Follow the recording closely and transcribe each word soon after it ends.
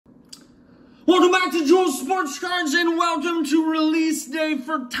Welcome back to Joel Sports Cards and welcome to release day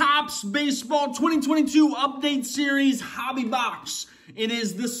for Topps Baseball 2022 Update Series Hobby Box. It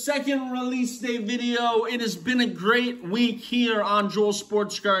is the second release day video. It has been a great week here on Joel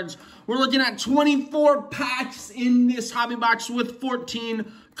Sports Cards. We're looking at 24 packs in this hobby box with 14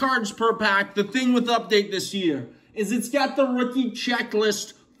 cards per pack. The thing with Update this year is it's got the rookie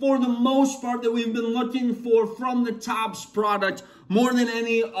checklist for the most part that we've been looking for from the Topps product more than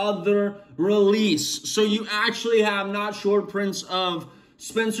any other release. So you actually have not short prints of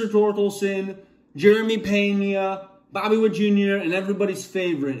Spencer Torkelson, Jeremy Pena, Bobby Witt Jr., and everybody's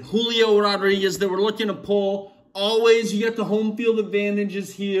favorite, Julio Rodriguez, that we're looking to pull. Always, you get the home field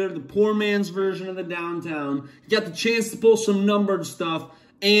advantages here, the poor man's version of the downtown. You got the chance to pull some numbered stuff,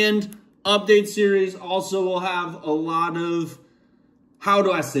 and Update Series also will have a lot of, how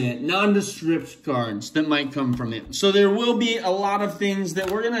do I say it, nondescript cards that might come from it. So there will be a lot of things that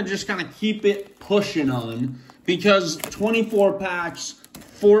we're going to just kind of keep it pushing on because 24 packs,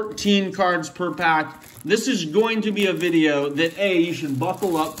 14 cards per pack. This is going to be a video that, A, you should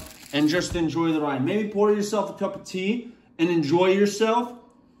buckle up and just enjoy the ride. Maybe pour yourself a cup of tea and enjoy yourself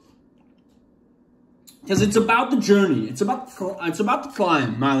because it's about the journey. It's about the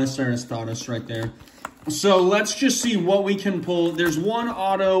climb. Miley Cyrus taught us right there. So let's just see what we can pull. There's one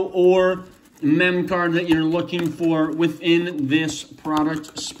auto or mem card that you're looking for within this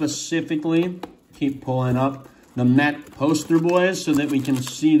product specifically. Keep pulling up the Met poster boys so that we can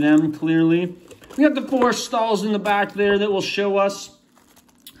see them clearly. We got the 4 stalls in the back there that will show us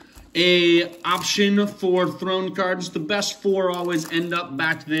a option for throne cards. The best 4 always end up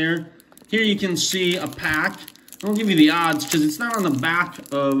back there. Here you can see a pack. I'll give you the odds because it's not on the back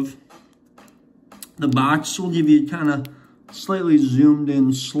of the box. We'll give you kind of slightly zoomed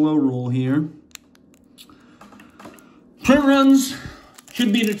in slow roll here. Print runs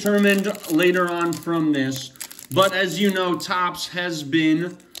should be determined later on from this, but as you know, Topps has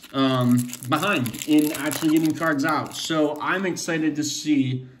been behind in actually getting cards out. So I'm excited to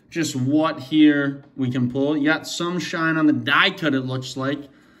see just what here we can pull. You got some shine on the die cut, it looks like.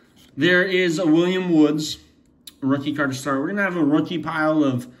 There is a William Woods rookie card to start. We're going to have a rookie pile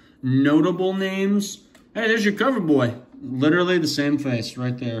of notable names. Hey, there's your cover boy. Literally the same face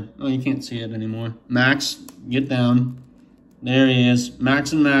right there. Oh, you can't see it anymore. Max, get down. There he is.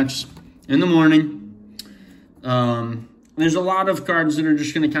 Max and Max in the morning. There's a lot of cards that are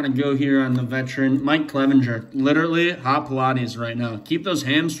just going to kind of go here on the veteran. Mike Clevenger. Literally hot Pilates right now. Keep those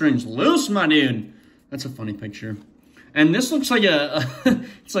hamstrings loose, my dude. That's a funny picture. And this looks like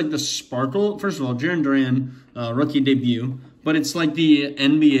it's like the sparkle. First of all, Jarren Duran, rookie debut. But it's like the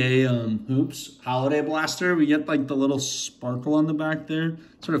NBA hoops holiday blaster. We get like the little sparkle on the back there.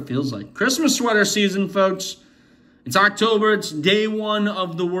 That's what it feels like. Christmas sweater season, folks. It's October. It's day 1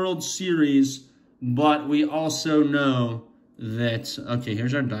 of the World Series. But we also know that, okay,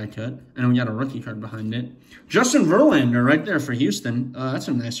 here's our die cut. And we got a rookie card behind it. Justin Verlander right there for Houston. That's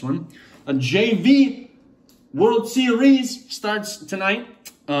a nice one. A JV World Series starts tonight.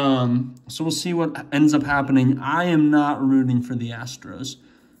 So we'll see what ends up happening. I am not rooting for the Astros.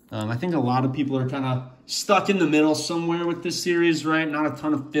 I think a lot of people are kind of stuck in the middle somewhere with this series, right? Not a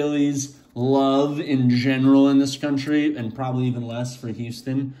ton of Phillies love in general in this country, and probably even less for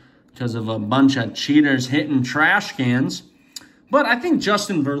Houston because of a bunch of cheaters hitting trash cans. But I think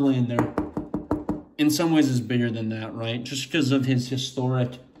Justin Verlander, in some ways, is bigger than that, right? Just because of his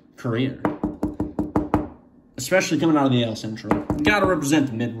historic career. Especially coming out of the AL Central. Got to represent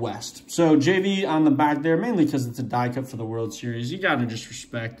the Midwest. So JV on the back there, mainly because it's a die cut for the World Series. You got to just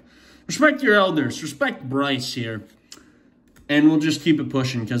respect your elders. Respect Bryce here. And we'll just keep it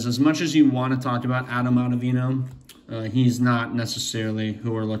pushing because as much as you want to talk about Adam Ottavino, he's not necessarily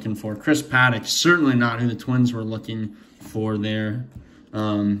who we're looking for. Chris Paddock, certainly not who the Twins were looking for there.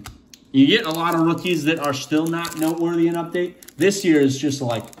 You get a lot of rookies that are still not noteworthy in Update. This year is just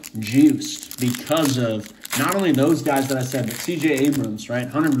like juiced because of not only those guys that I said, but C.J. Abrams, right?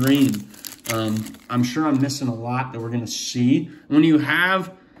 Hunter Green. I'm sure I'm missing a lot that we're going to see. When you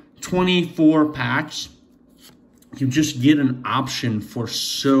have 24 packs, you just get an option for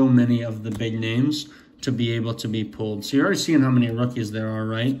so many of the big names to be able to be pulled. So you're already seeing how many rookies there are,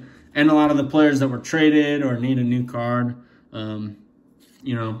 right? And a lot of the players that were traded or need a new card.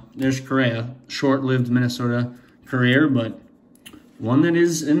 You know, there's Correa, short-lived Minnesota career, but one that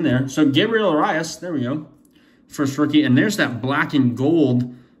is in there. So Gabriel Arias, there we go. First rookie. And there's that black and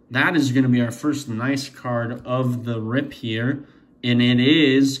gold. That is going to be our first nice card of the rip here. And it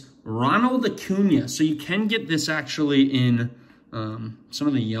is Ronald Acuna. So you can get this actually in some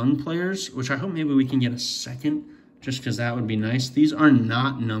of the young players, which I hope maybe we can get a second just because that would be nice. These are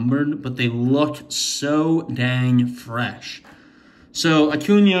not numbered, but they look so dang fresh. So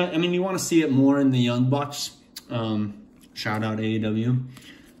Acuna, I mean, you want to see it more in the Young Bucks. Shout out AEW.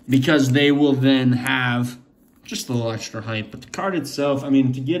 Because they will then have just a little extra hype. But the card itself, I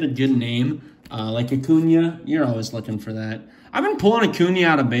mean, to get a good name like Acuna, you're always looking for that. I've been pulling Acuna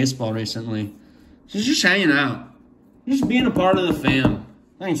out of baseball recently. He's just hanging out. Just being a part of the fam.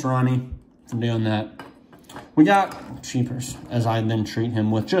 Thanks, Ronnie, for doing that. We got Cheapers, as I then treat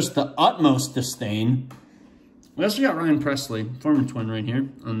him with just the utmost disdain. We also got Ryan Presley, former Twin right here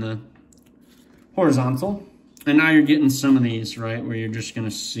on the horizontal. And now you're getting some of these, right, where you're just going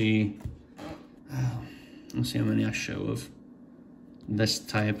to see, let's see how many I show of this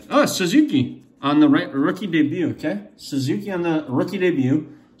type. Oh, Suzuki on the rookie debut, okay? Suzuki on the rookie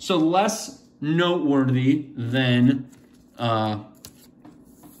debut. So less noteworthy than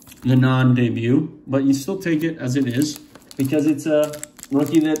the non-debut, but you still take it as it is because it's a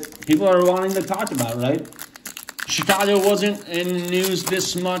rookie that people are wanting to talk about, right? Chicago wasn't in the news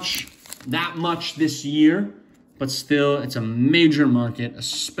that much this year, but still, it's a major market,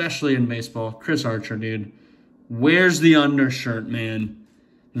 especially in baseball. Chris Archer, dude. Where's the undershirt, man?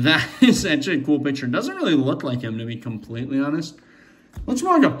 That is actually a cool picture. Doesn't really look like him, to be completely honest. Looks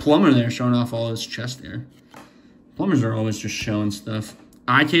more like a plumber there, showing off all his chest hair. Plumbers are always just showing stuff.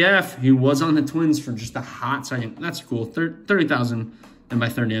 IKF, he was on the Twins for just a hot second. That's cool. 30,000, and by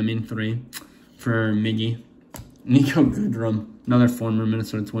 30, I mean 3 for Miggy. Nico Goodrum, another former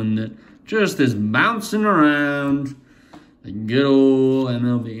Minnesota Twin that just is bouncing around the good old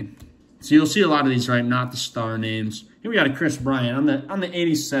MLB. So you'll see a lot of these, right? Not the star names. Here we got a Chris Bryant. On the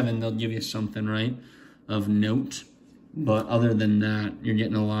 87, they'll give you something, right, of note. But other than that, you're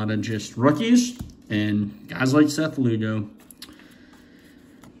getting a lot of just rookies and guys like Seth Lugo.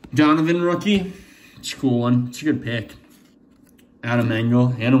 Donovan rookie. It's a cool one. It's a good pick. Adam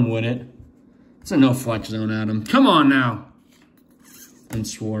Engel. Adam Woodett. It's a no flex zone, Adam. Come on now. And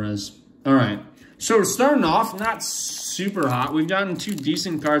Suarez. All right. So we're starting off not super hot. We've gotten 2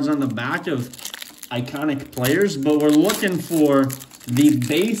 decent cards on the back of iconic players, but we're looking for the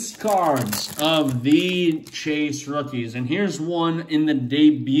base cards of the Chase rookies. And here's one in the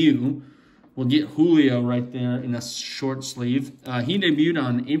debut. We'll get Julio right there in a short sleeve. He debuted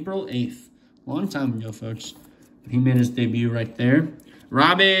on April 8th. Long time ago, folks. He made his debut right there.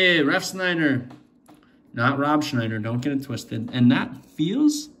 Robbie Refsnyder. Not Rob Schneider. Don't get it twisted. And that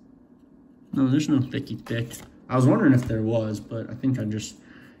feels... No, there's no thicky thick. I was wondering if there was, but I think I just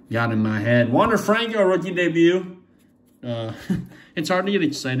got in my head. Wander Franco, rookie debut. It's hard to get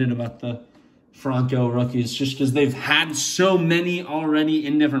excited about the Franco rookies just because they've had so many already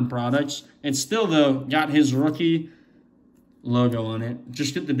in different products. And still, though, got his rookie logo on it.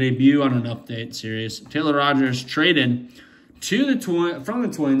 Just get the debut on an update series. Taylor Rogers traded to the from the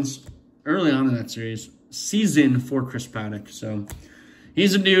Twins early on in that season for Chris Paddock. So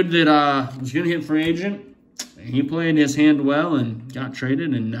he's a dude that was going to hit free agent. He played his hand well and got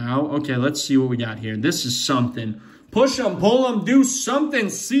traded. And now, okay, let's see what we got here. This is something. Push him, pull him, do something.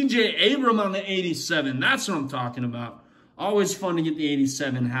 C.J. Abram on the 87. That's what I'm talking about. Always fun to get the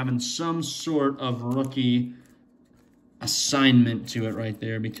 87, having some sort of rookie assignment to it right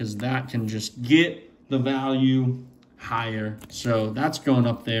there because that can just get the value higher. So that's going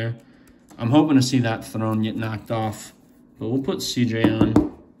up there. I'm hoping to see that throne get knocked off. But we'll put CJ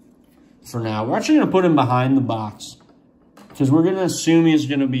on for now. We're actually going to put him behind the box because we're going to assume he's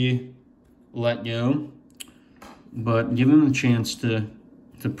going to be let go. But give him a chance to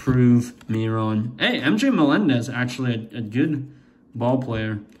prove me wrong. Hey, MJ Melendez, actually a good ball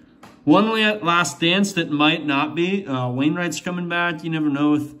player. One last dance that might not be. Wainwright's coming back. You never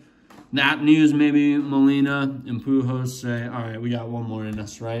know with that news. Maybe Molina and Pujols say, all right, we got one more in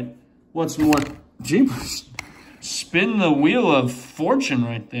us, right? What's more? Jeepers. Spin the wheel of fortune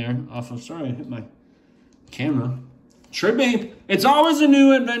right there. Sorry, I hit my camera. Tripping. It's always a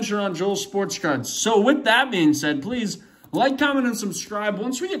new adventure on Joel's Sports Cards. So with that being said, please like, comment, and subscribe.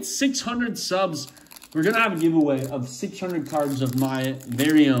 Once we get 600 subs, we're going to have a giveaway of 600 cards of my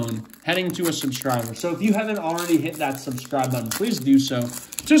very own heading to a subscriber. So if you haven't already hit that subscribe button, please do so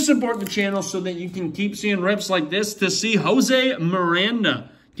to support the channel so that you can keep seeing rips like this to see Jose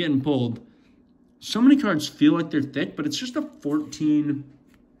Miranda getting pulled. So many cards feel like they're thick, but it's just a 14-pack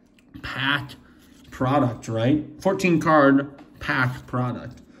product, right? 14-card pack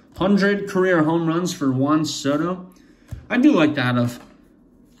product. 100 career home runs for Juan Soto. I do like that of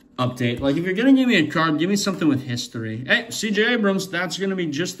update. Like, if you're going to give me a card, give me something with history. Hey, C.J. Abrams, that's going to be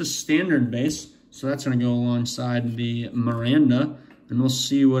just the standard base. So that's going to go alongside the Miranda. And we'll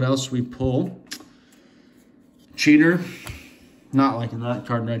see what else we pull. Cheater. Not liking that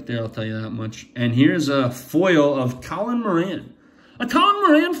card right there, I'll tell you that much. And here's a foil of Colin Moran. A Colin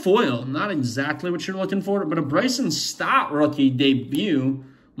Moran foil. Not exactly what you're looking for, but a Bryson Stott rookie debut.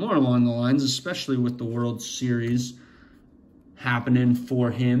 More along the lines, especially with the World Series happening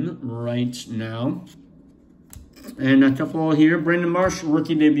for him right now. And a couple here. Brandon Marsh,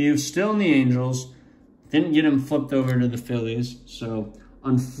 rookie debut. Still in the Angels. Didn't get him flipped over to the Phillies. So,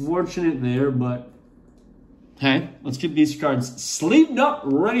 unfortunate there, but hey, let's keep these cards sleeved up,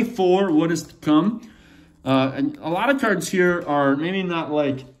 ready for what is to come. And a lot of cards here are maybe not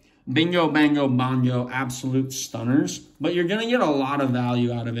like bingo, bango, bongo, absolute stunners, but you're going to get a lot of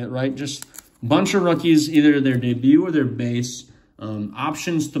value out of it, right? Just a bunch of rookies, either their debut or their base.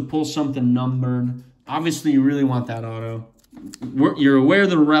 Options to pull something numbered. Obviously, you really want that auto. You're aware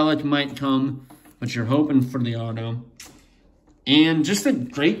the relic might come, but you're hoping for the auto. And just a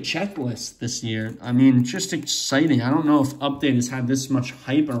great checklist this year. I mean, just exciting. I don't know if Update has had this much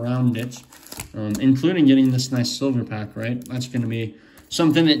hype around it, including getting this nice silver pack, right? That's going to be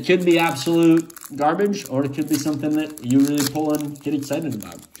something that could be absolute garbage, or it could be something that you really pull and get excited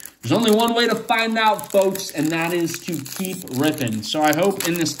about. There's only one way to find out, folks, and that is to keep ripping. So I hope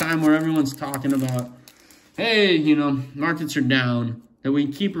in this time where everyone's talking about, hey, you know, markets are down, that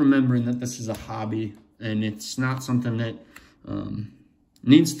we keep remembering that this is a hobby and it's not something that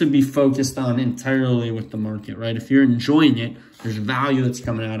needs to be focused on entirely with the market, right? If you're enjoying it, there's value that's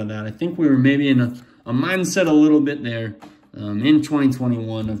coming out of that. I think we were maybe in a mindset a little bit there in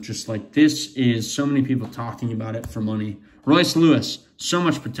 2021 of just like, this is so many people talking about it for money. Royce Lewis, so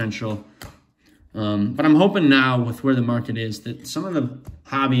much potential. But I'm hoping now with where the market is that some of the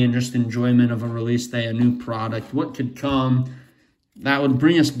hobby and just enjoyment of a release day, a new product, what could come, that would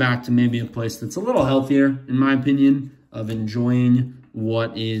bring us back to maybe a place that's a little healthier, in my opinion, of enjoying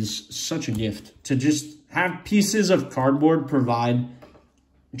what is such a gift. To just have pieces of cardboard provide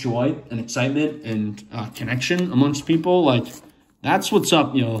joy and excitement and connection amongst people. Like, that's what's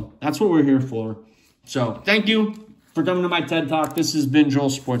up, you know. That's what we're here for. So, thank you for coming to my TED Talk. This has been Joel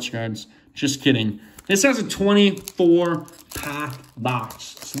Sports Cards. Just kidding. This has a 24-pack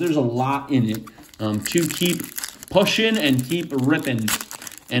box, so there's a lot in it to keep pushing and keep ripping.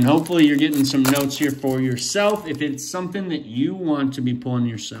 And hopefully you're getting some notes here for yourself if it's something that you want to be pulling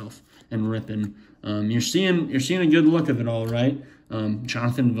yourself and ripping. You're seeing a good look of it all, right?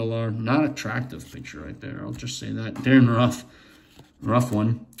 Jonathan Villar, not attractive picture right there. I'll just say that. Darren Ruff, rough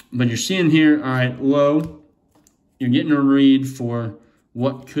one. But you're seeing here, all right, low. You're getting a read for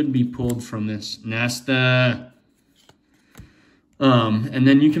what could be pulled from this. Nesta. And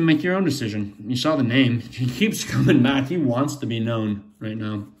then you can make your own decision. You saw the name. He keeps coming back. He wants to be known right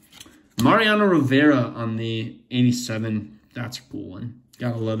now. Mariano Rivera on the 87. That's a cool one.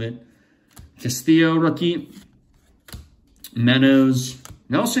 Gotta love it. Castillo rookie. Meadows.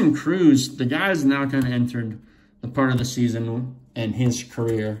 Nelson Cruz. The guy's now kind of entered the part of the season and his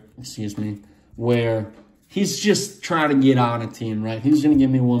career, excuse me, where he's just trying to get on a team, right? He's going to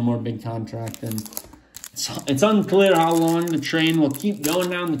give me one more big contract, and it's unclear how long the train will keep going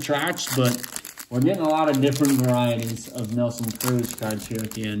down the tracks, but we're getting a lot of different varieties of Nelson Cruz cards here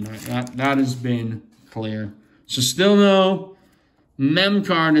at the end. That has been clear. So still no mem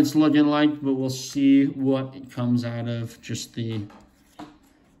card it's looking like, but we'll see what comes out of just the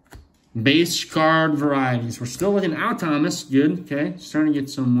base card varieties. We're still looking Al Thomas. Good, okay. Starting to get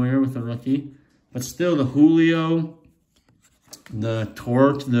somewhere with the rookie. But still the Julio, the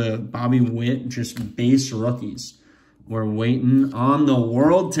Torque, the Bobby Witt, just base rookies. We're waiting on the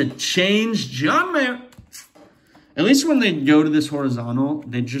world to change. John Mayer. At least when they go to this horizontal,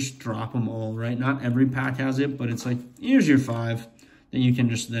 they just drop them all, right? Not every pack has it, but it's like, here's your 5 that you can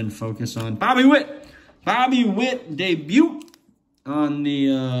just then focus on. Bobby Witt. Bobby Witt debut on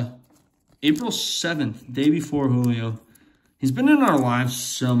the April 7th, day before Julio. He's been in our lives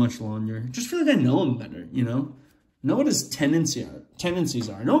so much longer. Just feel like I know him better, you know? Know what his tendencies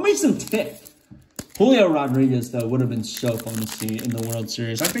are. Know what makes him tick. Julio Rodriguez, though, would have been so fun to see in the World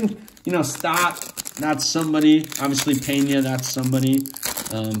Series. I think, you know, Stott, that's somebody. Obviously, Pena, that's somebody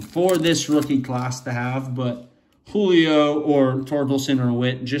for this rookie class to have. But Julio or Torkelson or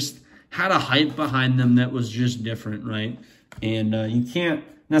Witt just had a hype behind them that was just different, right? And you can't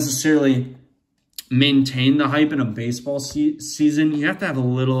necessarily maintain the hype in a baseball season. You have to have a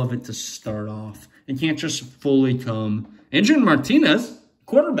little of it to start off. It can't just fully come. Adrian Martinez,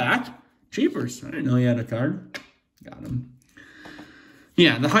 quarterback. Cheapers. I didn't know he had a card. Got him.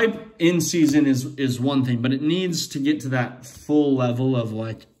 Yeah, the hype in season is one thing, but it needs to get to that full level of,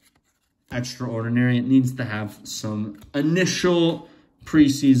 like, extraordinary. It needs to have some initial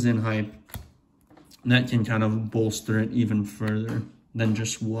preseason hype. that can kind of bolster it even further than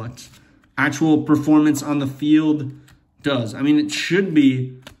just what actual performance on the field does. I mean, it should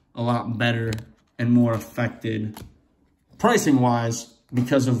be a lot better and more affected pricing-wise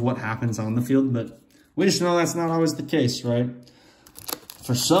because of what happens on the field, but we just know that's not always the case, right?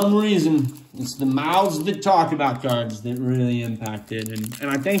 For some reason, it's the mouths that talk about cards that really impact it. And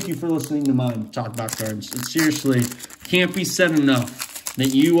I thank you for listening to mine talk about cards. It seriously can't be said enough that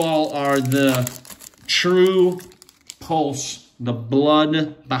you all are the true pulse, the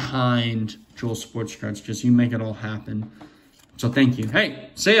blood behind Joel Sports Cards, because you make it all happen. So thank you. Hey,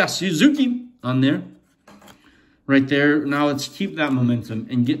 Seiya Suzuki on there. Right there. Now let's keep that momentum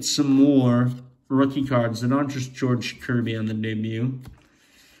and get some more rookie cards that aren't just George Kirby on the debut,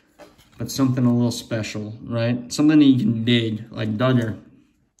 but something a little special, right? Something that you can dig, like Duggar.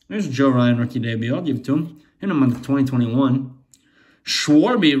 There's Joe Ryan rookie debut. I'll give it to him. Hit him on the 2021.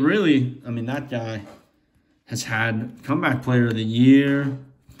 Schwarby, really, I mean, that guy has had comeback player of the year.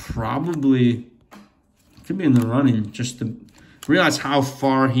 Probably could be in the running, just to realize how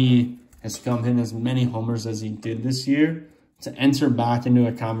far he has come, hitting as many homers as he did this year, to enter back into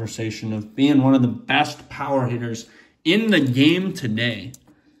a conversation of being one of the best power hitters in the game today.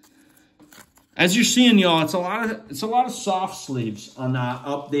 As you're seeing, y'all, it's a lot of soft sleeves on that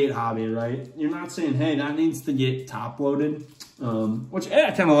update hobby, right? You're not saying, hey, that needs to get top loaded, which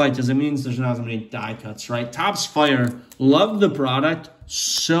I kind of like because it means there's not as many die cuts, right? Topps Fire, love the product.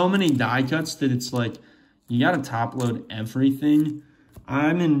 So many die cuts that it's like you got to top load everything.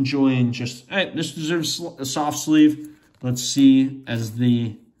 I'm enjoying just, hey, this deserves a soft sleeve. Let's see as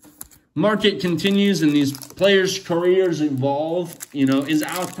the market continues and these players' careers evolve. You know, is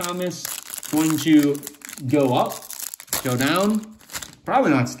Alek Thomas going to go up, go down?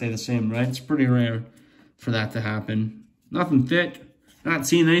 Probably not stay the same, right? It's pretty rare for that to happen. Nothing thick. Not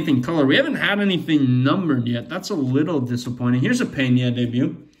seeing anything color. We haven't had anything numbered yet. That's a little disappointing. Here's a Pena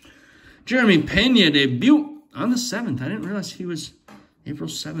debut. Jeremy Pena debut on the 7th. I didn't realize he was April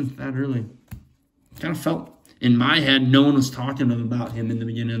 7th that early. Kind of felt in my head no one was talking about him in the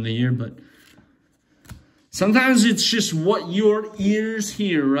beginning of the year, but sometimes it's just what your ears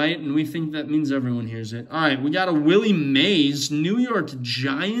hear, right? And we think that means everyone hears it. All right, we got a Willie Mays, New York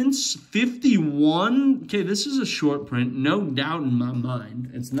Giants, 51. Okay, this is a short print, no doubt in my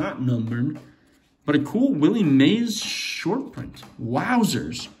mind. It's not numbered, but a cool Willie Mays short print.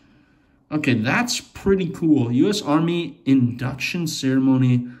 Wowzers. Okay, that's pretty cool. U.S. Army induction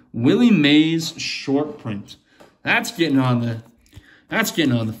ceremony, Willie Mays short print. That's getting on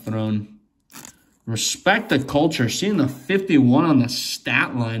the throne. Respect the culture. Seeing the 51 on the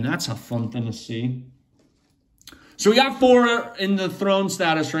stat line, that's a fun thing to see. So we got 4 in the throne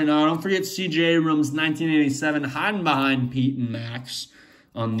status right now. Don't forget C.J. Abrams, 1987, hiding behind Pete and Max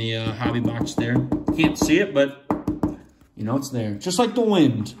on the hobby box there. Can't see it, but you know it's there. Just like the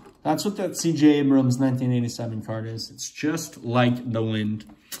wind. That's what that C.J. Abrams 1987 card is. It's just like the wind.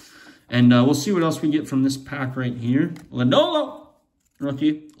 And we'll see what else we get from this pack right here. Lodolo,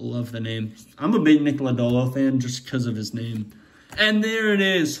 rookie. Love the name. I'm a big Nick Lodolo fan just because of his name. And there it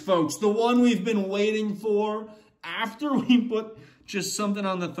is, folks. The one we've been waiting for after we put just something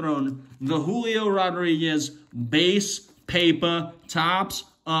on the throne. The Julio Rodriguez base paper Topps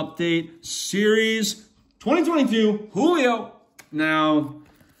update series 2022 Julio. Now,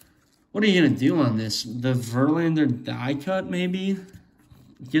 what are you going to do on this? The Verlander die cut maybe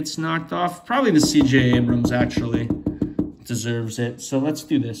gets knocked off. Probably the C.J. Abrams actually deserves it. So let's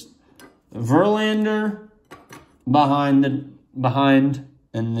do this. Verlander behind,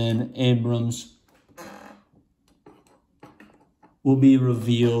 and then Abrams will be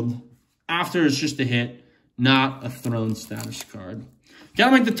revealed after it's just a hit, not a throne status card.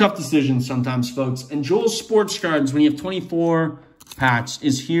 Gotta make the tough decisions sometimes, folks. And Joel Sports Cards, when you have 24 packs,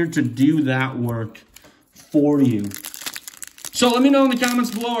 is here to do that work for you. So let me know in the comments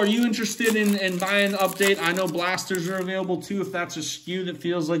below, are you interested in buying the update? I know blasters are available too if that's a SKU that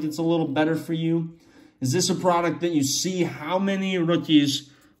feels like it's a little better for you. Is this a product that you see how many rookies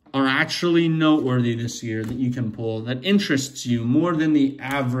are actually noteworthy this year that you can pull, that interests you more than the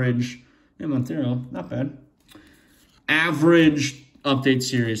average, hey, Montero, not bad, average update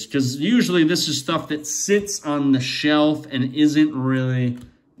series? Because usually this is stuff that sits on the shelf and isn't really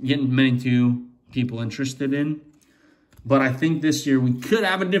getting many people interested in. But I think this year we could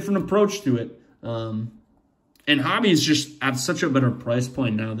have a different approach to it. And hobby is just at such a better price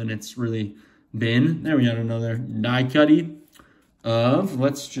point now than it's really been. There we got another die cutty of,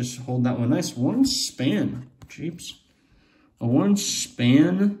 let's just hold that one nice. Warren Spahn. Jeeps. A Warren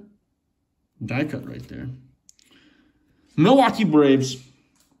Spahn die cut right there. Milwaukee Braves.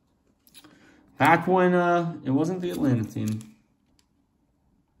 Back when it wasn't the Atlanta team.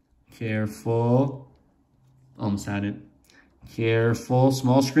 Careful. Almost had it. Careful.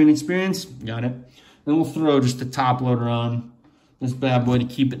 Small screen experience. Got it. Then we'll throw just a top loader on this bad boy to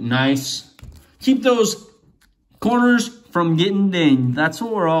keep it nice. Keep those corners from getting dinged. That's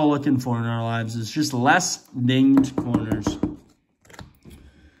what we're all looking for in our lives, is just less dinged corners.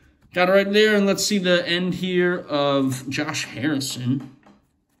 Got it right there, and let's see the end here of Josh Harrison.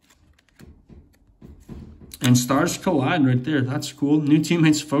 And stars collide right there. That's cool. New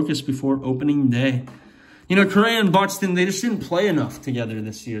teammates focus before opening day. You know, Correa and Buxton, they just didn't play enough together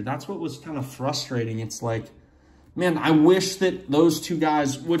this year. That's what was kind of frustrating. It's like, man, I wish that those two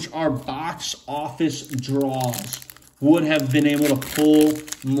guys, which are box office draws, would have been able to pull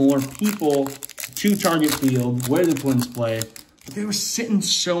more people to Target Field where the Twins play. But they were sitting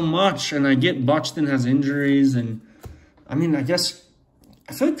so much, and I get Buxton has injuries, and I mean, I guess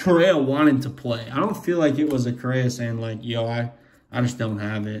I feel like Correa wanted to play. I don't feel like it was a Correa saying like, yo, I just don't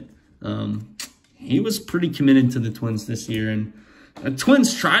have it. He was pretty committed to the Twins this year, and the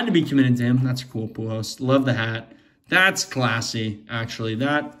Twins tried to be committed to him. That's cool, Pujols. Love the hat. That's classy, actually.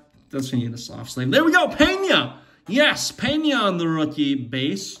 That's going to get a soft sleeve. There we go, Pena. Yes, Pena on the rookie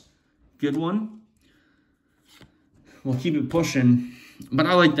base. Good one. We'll keep it pushing. But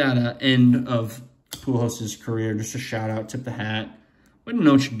I like that end of Pujols' career. Just a shout-out. Tip the hat. We don't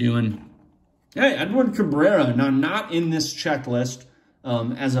know what you're doing. Hey, Edward Cabrera. Now, not in this checklist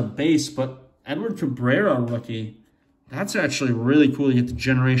as a base, but Edward Cabrera rookie. That's actually really cool to get the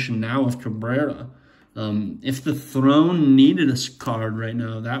generation now of Cabrera. If the Throne needed a card right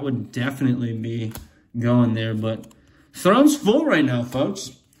now, that would definitely be going there. But Throne's full right now,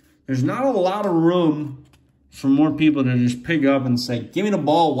 folks. There's not a lot of room for more people to just pick up and say, give me the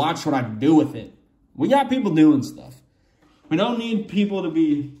ball, watch what I do with it. We got people doing stuff. We don't need people to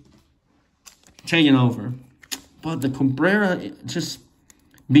be taking over. But the Cabrera, just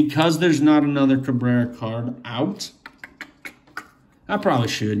because there's not another Cabrera card out, I probably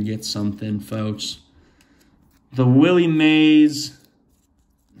should get something, folks. The Willie Mays,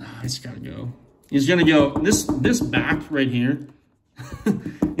 he's got to go. He's going to go. This back right here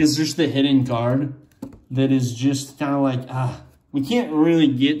is just the hidden card that is just kind of like, we can't really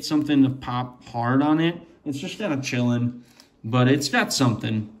get something to pop hard on it. It's just kind of chilling, but it's got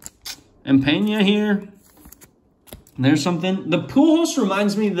something. And Pena here, there's something. The Pujols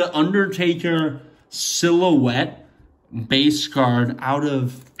reminds me of the Undertaker silhouette base card out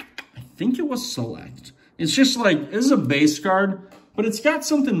of, I think it was Select. It's just like, this is a base card, but it's got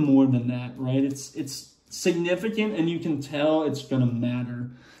something more than that, right? It's significant, and you can tell it's going to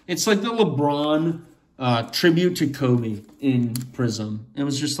matter. It's like the LeBron tribute to Kobe in Prism. It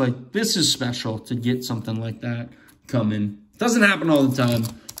was just like, this is special to get something like that coming. Doesn't happen all the time.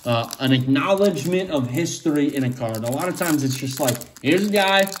 An acknowledgement of history in a card. A lot of times it's just like, here's a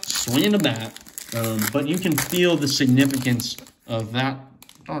guy swinging the bat. But you can feel the significance of that.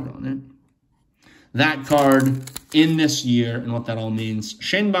 Doggone it. That card in this year and what that all means.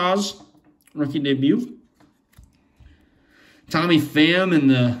 Shane Baz, rookie debut. Tommy Pham in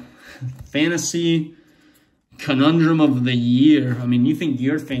the fantasy conundrum of the year. I mean, you think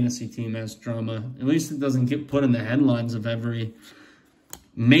your fantasy team has drama. At least it doesn't get put in the headlines of every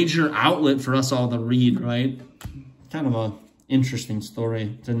major outlet for us all to read, right? Kind of a interesting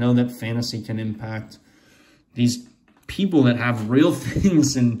story to know that fantasy can impact these people that have real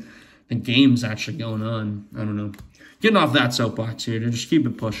things and the game's actually going on. I don't know. Getting off that soapbox here to just keep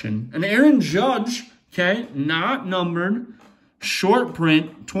it pushing. An Aaron Judge, okay, not numbered, short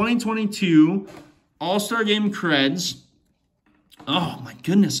print, 2022, All-Star Game creds. Oh, my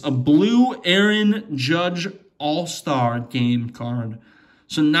goodness. A blue Aaron Judge All-Star Game card.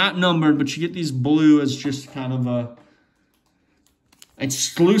 So not numbered, but you get these blue as just kind of a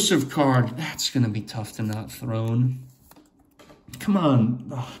exclusive card. That's going to be tough to not Throne. Come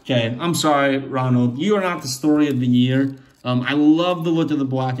on. Okay, I'm sorry, Ronald. You are not the story of the year. I love the look of the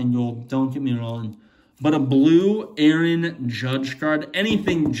black and gold. Don't get me wrong. But a blue Aaron Judge card,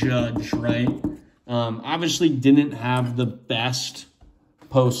 anything Judge, right? Obviously didn't have the best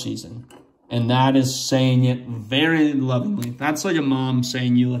postseason. And that is saying it very lovingly. That's like a mom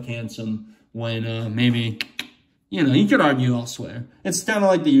saying you look handsome when maybe, you know, you could argue elsewhere. It's kind of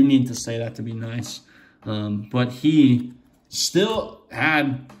like that you need to say that to be nice. But he still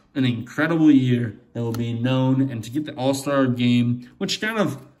had an incredible year that will be known. And to get the All-Star game, which kind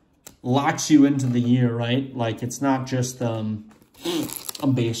of locks you into the year, right? Like, it's not just a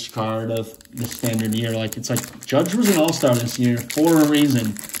base card of the standard year. Like, it's like Judge was an All-Star this year for a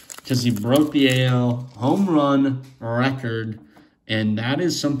reason. Because he broke the AL home run record And that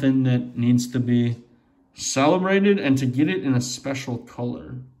is something that needs to be celebrated, and to get it in a special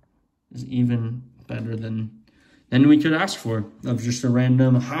color is even better than we could ask for, of just a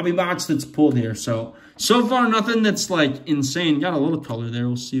random hobby box that's pulled here. So far, nothing that's like insane. Got a little color there.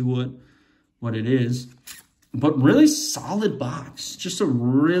 We'll see what it is. But really solid box. Just a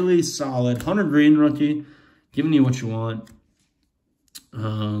really solid Hunter Green rookie, giving you what you want.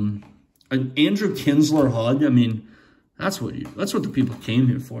 An Andrew Kinsler HUD. I mean, that's what the people came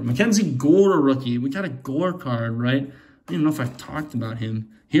here for. Mackenzie Gore rookie. We got a Gore card, right? I don't even know if I've talked about him.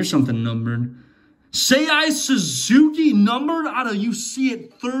 Here's something numbered. Seiya Suzuki numbered out of, you see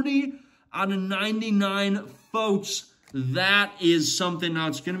it, 30 out of 99. Folks, that is something. Now,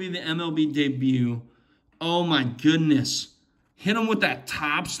 it's going to be the MLB debut. Oh, my goodness. Hit him with that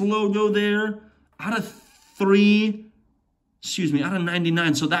Topps logo there. Out of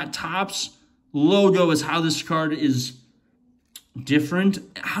 99. So that Topps logo is how this card is different.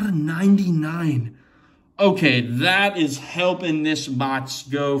 Out of 99. Okay, that is helping this box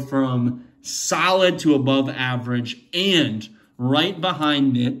go from solid to above average. And right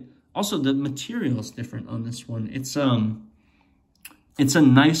behind it, also the material is different on this one. It's a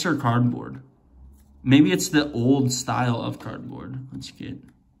nicer cardboard. Maybe it's the old style of cardboard. Let's get a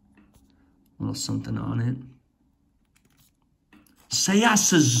little something on it. Seiya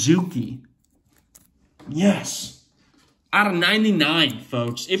Suzuki. Yes. Out of 99,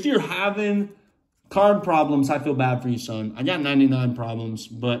 folks. If you're having card problems, I feel bad for you, son. I got 99 problems,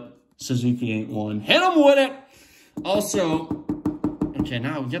 but Suzuki ain't one. Hit him with it. Also, okay,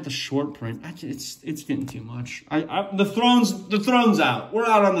 now we got the short print. It's getting too much. The throne's out. We're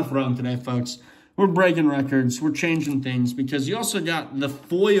out on the throne today, folks. We're breaking records. We're changing things, because you also got the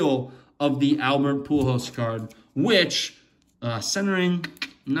foil of the Albert Pujols card, which centering,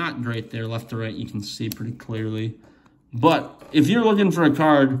 not great there. Left to right, you can see pretty clearly. But if you're looking for a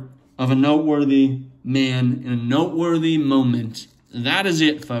card of a noteworthy man in a noteworthy moment, that is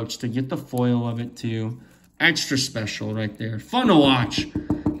it, folks, to get the foil of it too. Extra special right there. Fun to watch.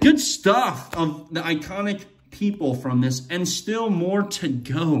 Good stuff of the iconic people from this, and still more to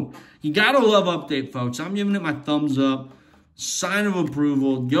go. You gotta love Update, folks. I'm giving it my thumbs up. Sign of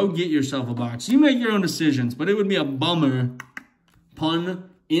approval. Go get yourself a box. You make your own decisions, but it would be a bummer, pun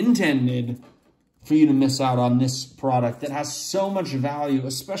intended, for you to miss out on this product that has so much value,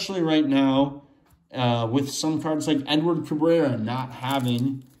 especially right now with some cards like Edward Cabrera not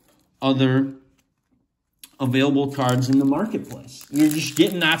having other available cards in the marketplace. You're just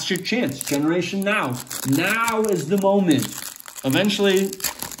getting, that's your chance. Generation Now. Now is the moment. Eventually,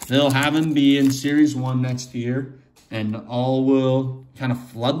 they'll have him be in Series 1 next year, and all will kind of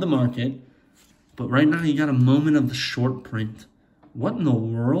flood the market. But right now, you got a moment of the short print. What in the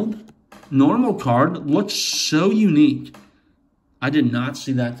world? Normal card looks so unique. I did not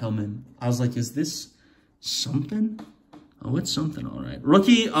see that coming. I was like, is this something? Oh, it's something, all right.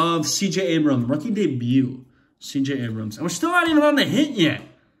 Rookie of C.J. Abrams. Rookie debut, C.J. Abrams. And we're still not even on the hit yet.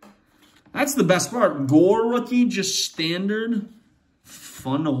 That's the best part. Gore rookie, just standard.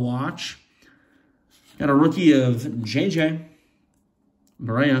 Fun to watch. Got a rookie of J.J.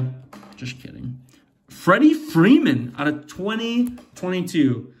 Barea. Just kidding. Freddie Freeman out of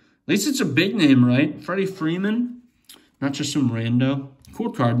 2022. At least it's a big name, right? Freddie Freeman. Not just some rando.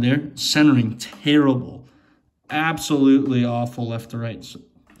 Cool card there. Centering, terrible. Absolutely awful left to right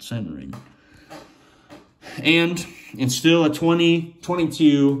centering. And it's still a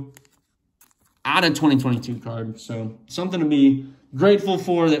 2022 out of 2022 card. So something to be grateful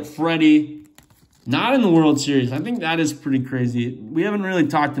for, that Freddie, not in the World Series. I think that is pretty crazy. We haven't really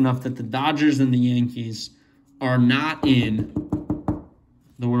talked enough that the Dodgers and the Yankees are not in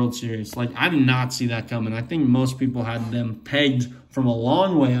the World Series. Like, I did not see that coming. I think most people had them pegged from a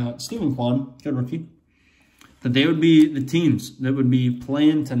long way out. Steven Kwan, good rookie. That they would be the teams that would be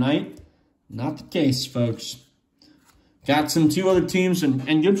playing tonight. Not the case, folks. Got some 2 other teams,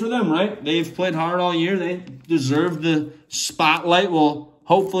 and good for them, right? They've played hard all year. They deserve the spotlight. We'll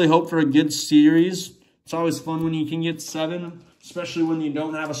hopefully hope for a good series. It's always fun when you can get 7, especially when you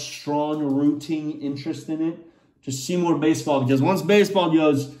don't have a strong rooting interest in it. Just see more baseball, because once baseball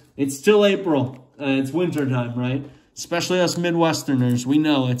goes, it's still April. It's winter time, right? Especially us Midwesterners. We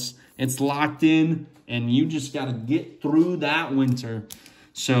know it's locked in, and you just got to get through that winter.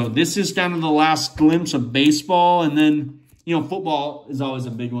 So this is kind of the last glimpse of baseball. And then, you know, football is always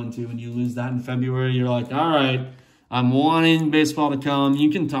a big one too. When you lose that in February, you're like, all right, I'm wanting baseball to come. You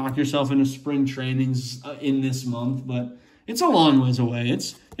can talk yourself into spring trainings in this month, but it's a long ways away.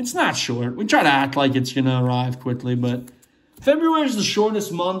 It's not short. We try to act like it's going to arrive quickly, but February is the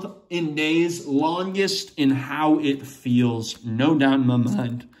shortest month in days, longest in how it feels. No doubt in my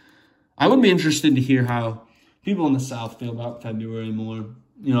mind. I would be interested to hear how people in the South feel about February more.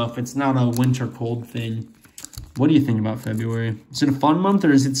 You know, if it's not a winter cold thing. What do you think about February? Is it a fun month,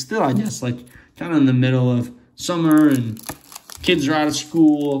 or is it still, I guess, like kind of in the middle of summer and kids are out of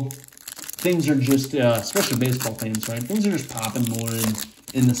school? Things are just, especially baseball fans, right? Things are just popping more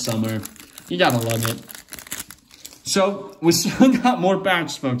in the summer. You gotta love it. So we still got more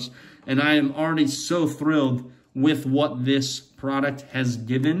packs, folks, and I am already so thrilled with what this product has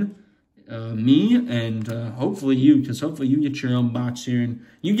given me and hopefully you, because hopefully you get your own box here and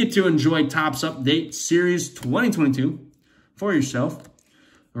you get to enjoy Topps Update Series 2022 for yourself.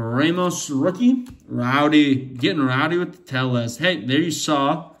 Ramos rookie, getting rowdy with the Tellez. Hey, there you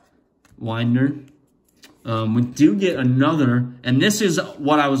saw Winder. We do get another, and this is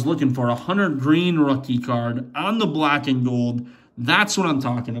what I was looking for, a Hunter Green rookie card on the black and gold. That's what I'm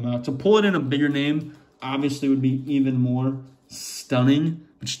talking about. To pull it in a bigger name, obviously would be even more stunning.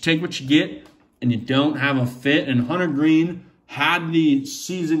 But you take what you get, and you don't have a fit. And Hunter Green had the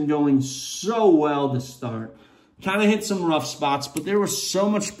season going so well to start. Kind of hit some rough spots, but there was so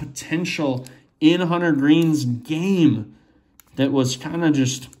much potential in Hunter Green's game that was kind of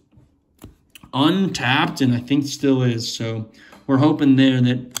just untapped, and I think still is. So we're hoping there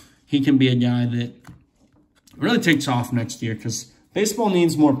that he can be a guy that really takes off next year, because baseball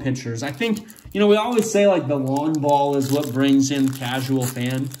needs more pitchers. I think, you know, we always say, like, the long ball is what brings in the casual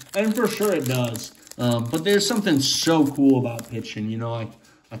fan, and for sure it does. But there's something so cool about pitching, you know, like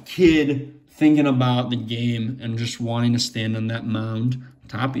a kid thinking about the game and just wanting to stand on that mound.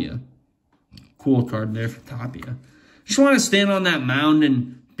 Tapia. Cool card there for Tapia. Just want to stand on that mound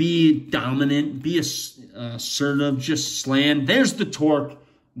and be dominant, be assertive, just slam. There's the torque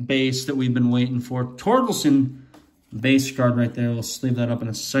base that we've been waiting for. Torkelson base card right there. We'll sleeve that up in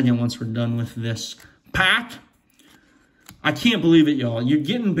a second once we're done with this pack. I can't believe it, y'all. You're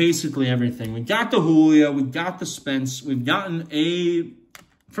getting basically everything. We got the Julio. We got the Spence. We've gotten a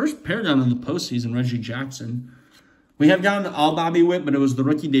first Paragon in the postseason, Reggie Jackson. We have gotten all Bobby Witt, but it was the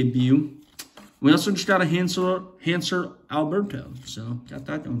rookie debut. We also just got a Hanser Alberto. So, got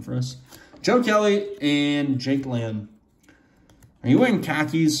that going for us. Joe Kelly and Jake Lamb. Are you wearing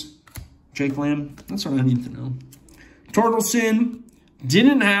khakis, Jake Lamb? That's what I need to know. Torkelson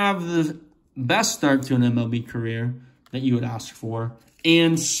didn't have the best start to an MLB career that you would ask for.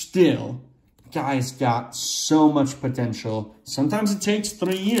 And still, guy's got so much potential. Sometimes it takes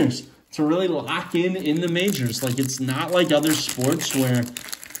 3 years to really lock in the majors. Like, it's not like other sports where,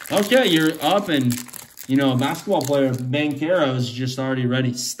 okay, you're up and, you know, a basketball player, Banchero, is just already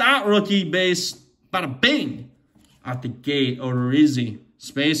ready. Stott rookie base, bada bing, out the gate. Odorizzi,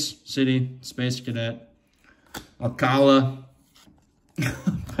 Space City, Space Cadet. Alcala,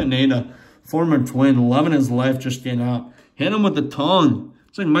 Pineda, former Twin, loving his life, just getting out. Hit him with the tongue.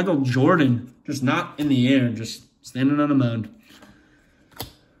 It's like Michael Jordan, just not in the air, just standing on a mound.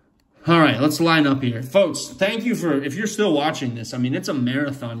 All right, let's line up here. Folks, thank you for, if you're still watching this, I mean, it's a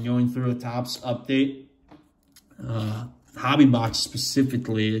marathon going through a Topps Update. Hobby box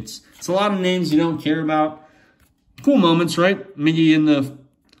specifically. It's a lot of names you don't care about. Cool moments, right? Miggy in the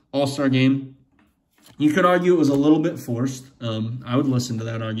All-Star game. You could argue it was a little bit forced. I would listen to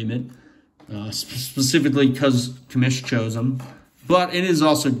that argument, specifically because Kamish chose him. But it is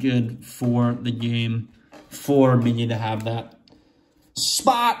also good for the game for Miggy to have that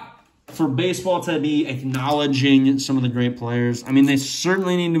spot, for baseball to be acknowledging some of the great players. I mean, they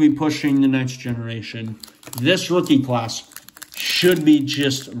certainly need to be pushing the next generation. This rookie class should be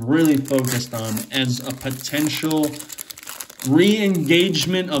just really focused on as a potential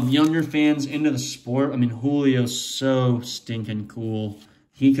re-engagement of younger fans into the sport. I mean, Julio's so stinking cool.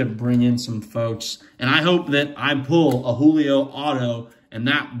 He could bring in some folks. And I hope that I pull a Julio auto and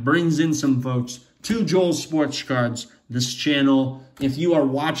that brings in some folks to Joel's Sports Cards, this channel. If you are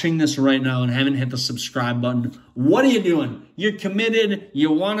watching this right now and haven't hit the subscribe button, what are you doing? You're committed.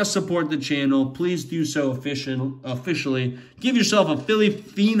 You want to support the channel. Please do so officially. Give yourself a Philly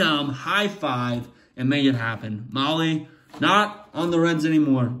Phenom high five and make it happen. Molly, not on the Reds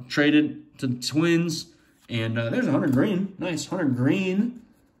anymore. Traded to the Twins. And there's a Hunter Green. Nice. Hunter Green.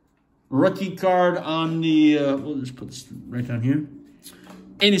 Rookie card on the, we'll just put this right down here.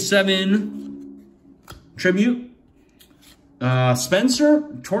 87 tribute. Spencer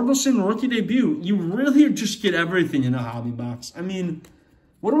Torkelson rookie debut. You really just get everything in a hobby box. I mean,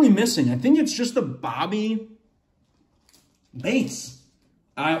 what are we missing? I think it's just a Bobby base.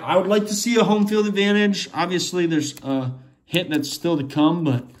 I would like to see a home field advantage. Obviously, there's a hit that's still to come,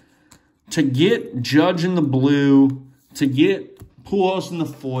 but to get Judge in the blue, to get Pujols in the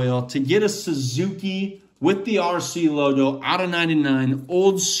foil, to get a Suzuki with the RC logo out of 99,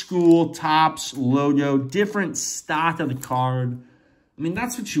 old school Topps logo, different stock of the card. I mean,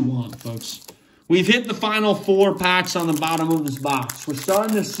 that's what you want, folks. We've hit the final 4 packs on the bottom of this box. We're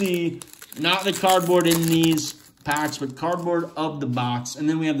starting to see not the cardboard in these packs, but cardboard of the box. And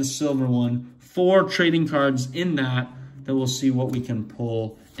then we have the silver one. 4 trading cards in that we'll see what we can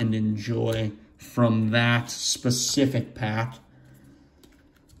pull and enjoy from that specific pack.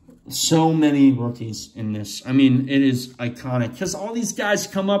 So many rookies in this. I mean, it is iconic because all these guys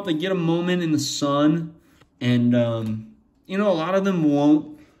come up, they get a moment in the sun, and you know, a lot of them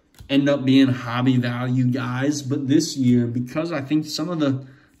won't end up being hobby value guys, but this year, because I think some of the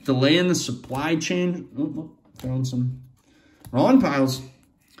delay in the supply chain, throwing some rolling piles.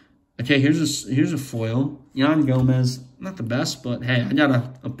 Okay, here's a foil. Yan Gomez, not the best, but hey, I got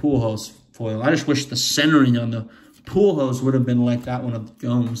a Pujols foil. I just wish the centering on the Pujols would have been like that one of the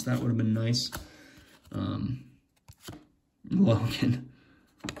Gomes. That would have been nice.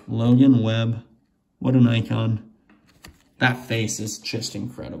 Logan Webb, what an icon. That face is just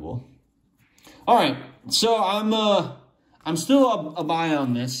incredible. All right, so I'm still a buy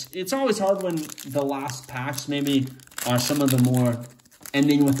on this. It's always hard when the last packs maybe are some of the more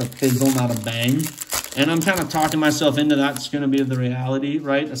ending with a fizzle, not a bang. And I'm kind of talking myself into that's going to be the reality,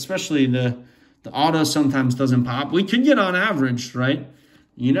 right? Especially the auto sometimes doesn't pop. We could get on average, right?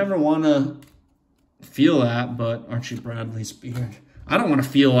 You never want to feel that, but Archie Bradley's beard. I don't want to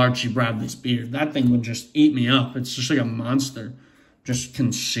feel Archie Bradley's beard. That thing would just eat me up. It's just like a monster. Just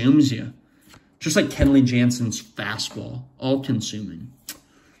consumes you. Just like Kenley Jansen's fastball. All consuming.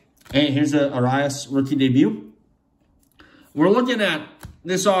 Hey, here's a Arias rookie debut. We're looking at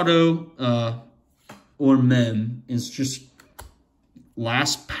this auto or mem is just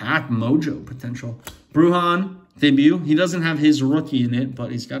last pack mojo potential. Brujan debut. He doesn't have his rookie in it,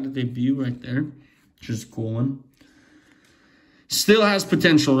 but he's got a debut right there, which is a cool one. Still has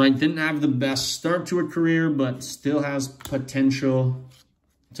potential, right? Didn't have the best start to a career, but still has potential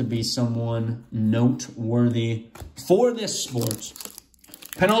to be someone noteworthy for this sport.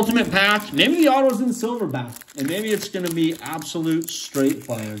 Penultimate pack. Maybe the auto's in silverback, and maybe it's going to be absolute straight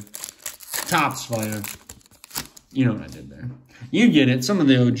fire. Topps fire. You know what I did there. You get it. Some of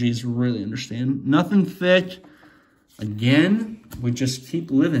the OGs really understand. Nothing thick. Again, we just keep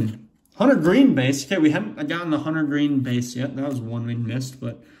living. Hunter Green base. Okay, we haven't gotten the Hunter Green base yet. That was one we missed,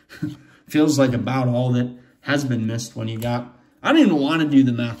 but feels like about all that has been missed when you got... I don't even want to do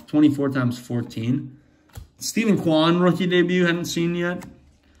the math. 24 times 14. Stephen Kwan rookie debut. Haven't seen yet.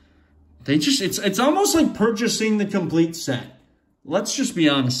 They just... It's almost like purchasing the complete set. Let's just be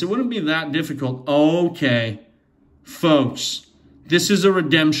honest. It wouldn't be that difficult. Okay, folks. This is a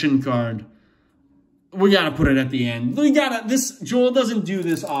redemption card. We got to put it at the end. Joel doesn't do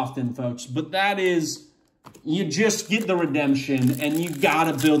this often, folks, but that is, you just get the redemption and you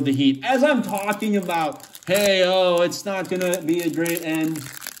got to build the heat. As I'm talking about, hey, it's not going to be a great end,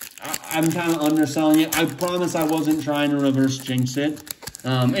 I'm kind of underselling it. I promise I wasn't trying to reverse jinx it.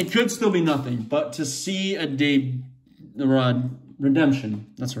 It could still be nothing, but to see a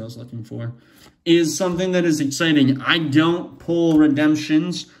redemption, that's what I was looking for, is something that is exciting. I don't pull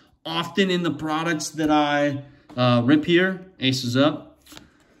redemptions often in the products that I rip here. Aces up.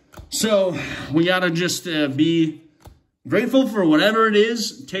 So we got to just be grateful for whatever it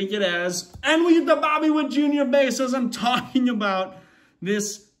is. Take it as. And we get the Bobby Witt Jr. base. As I'm talking about,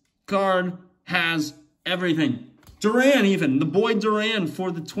 this card has everything. Duran even. The boy Duran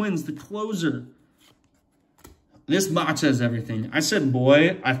for the Twins. The closer. This box has everything. I said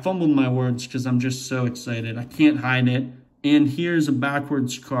boy. I fumbled my words because I'm just so excited. I can't hide it. And here's a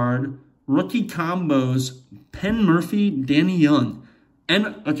backwards card. Rookie combos. Penn Murphy, Danny Young.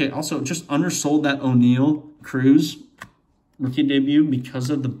 And, okay, also just undersold that O'Neill Cruz rookie debut because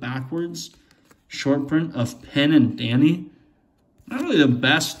of the backwards short print of Penn and Danny. Not really the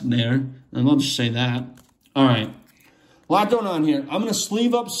best there. And I'll just say that. All right. A lot going on here. I'm going to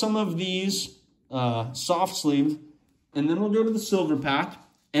sleeve up some of these soft sleeve. And then we'll go to the silver pack.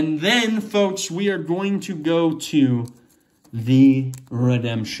 And then, folks, we are going to go to the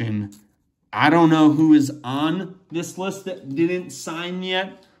redemption. I don't know who is on this list that didn't sign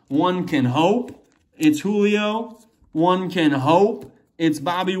yet. One can hope it's Julio. One can hope it's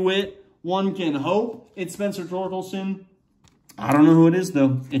Bobby Witt. One can hope it's Spencer Torkelson. I don't know who it is,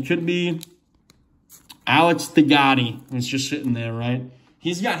 though. It could be Alex Thigatti. It's just sitting there, right?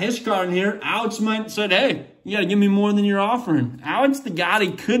 He's got his card in here. Alex might have said, hey, you got to give me more than you're offering. Alex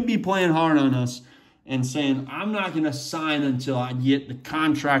Thigatti could be playing hard on us and saying, I'm not going to sign until I get the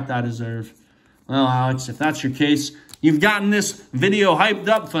contract I deserve. Well, Alex, if that's your case, You've gotten this video hyped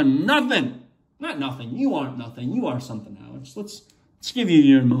up for nothing. Not nothing. You aren't nothing. You are something, Alex. Let's give you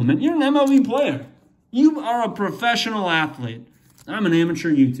your moment. You're an MLB player. You are a professional athlete. I'm an amateur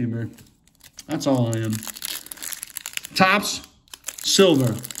YouTuber. That's all I am. Topps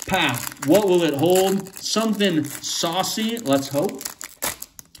Silver Pack. What will it hold? Something saucy. Let's hope.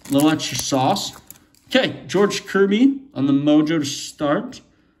 A little extra sauce. Okay, George Kirby on the Mojo to start.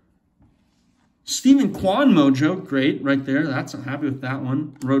 Stephen Kwan Mojo, great, right there. I'm happy with that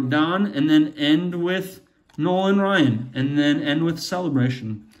one. Rodon, and then end with Nolan Ryan, and then end with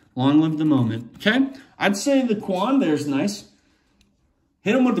Celebration. Long live the moment. Okay, I'd say the Kwan there's nice.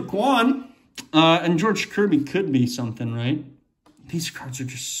 Hit him with the Kwan, and George Kirby could be something, right? These cards are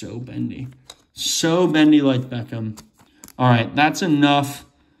just so bendy. So bendy like Beckham. All right, that's enough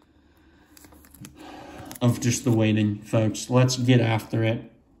of just the waiting, folks. Let's get after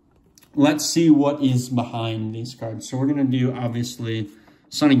it. Let's see what is behind these cards. So we're going to do, obviously,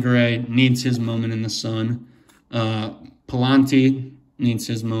 Sonny Gray needs his moment in the sun. Palante needs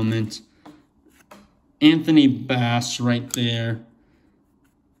his moment. Anthony Bass right there.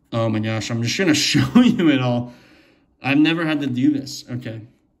 Oh my gosh, I'm just going to show you it all. I've never had to do this. Okay,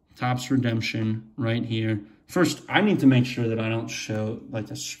 Topps Redemption right here. First, I need to make sure that I don't show like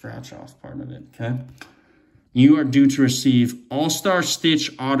a scratch off part of it, okay? You are due to receive All-Star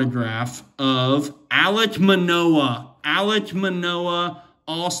Stitch autograph of Alek Manoah. Alek Manoah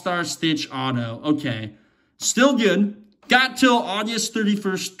All-Star Stitch auto. Okay. Still good. Got till August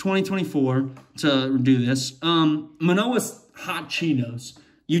 31st, 2024 to do this. Manoah's hot Cheetos.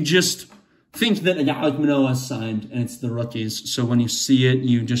 You just think that Alek Manoah is signed and it's the rookies. So when you see it,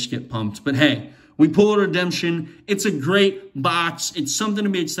 you just get pumped. But hey, we pull a redemption. It's a great box. It's something to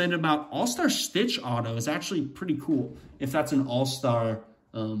be excited about. All-Star Stitch auto is actually pretty cool if that's an all-star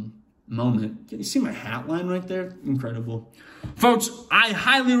moment. Can you see my hat line right there? Incredible. Folks, I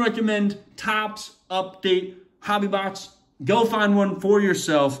highly recommend Topps Update Hobby Box. Go find one for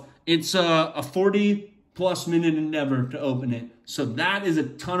yourself. It's a 40+ minute endeavor to open it. So that is a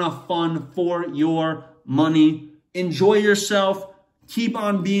ton of fun for your money. Enjoy yourself. Keep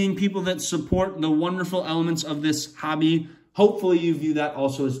on being people that support the wonderful elements of this hobby. Hopefully you view that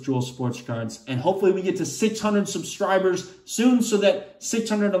also as Jewel Sports Cards. And hopefully we get to 600 subscribers soon so that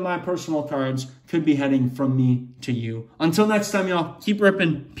 600 of my personal cards could be heading from me to you. Until next time, y'all, keep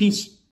ripping. Peace.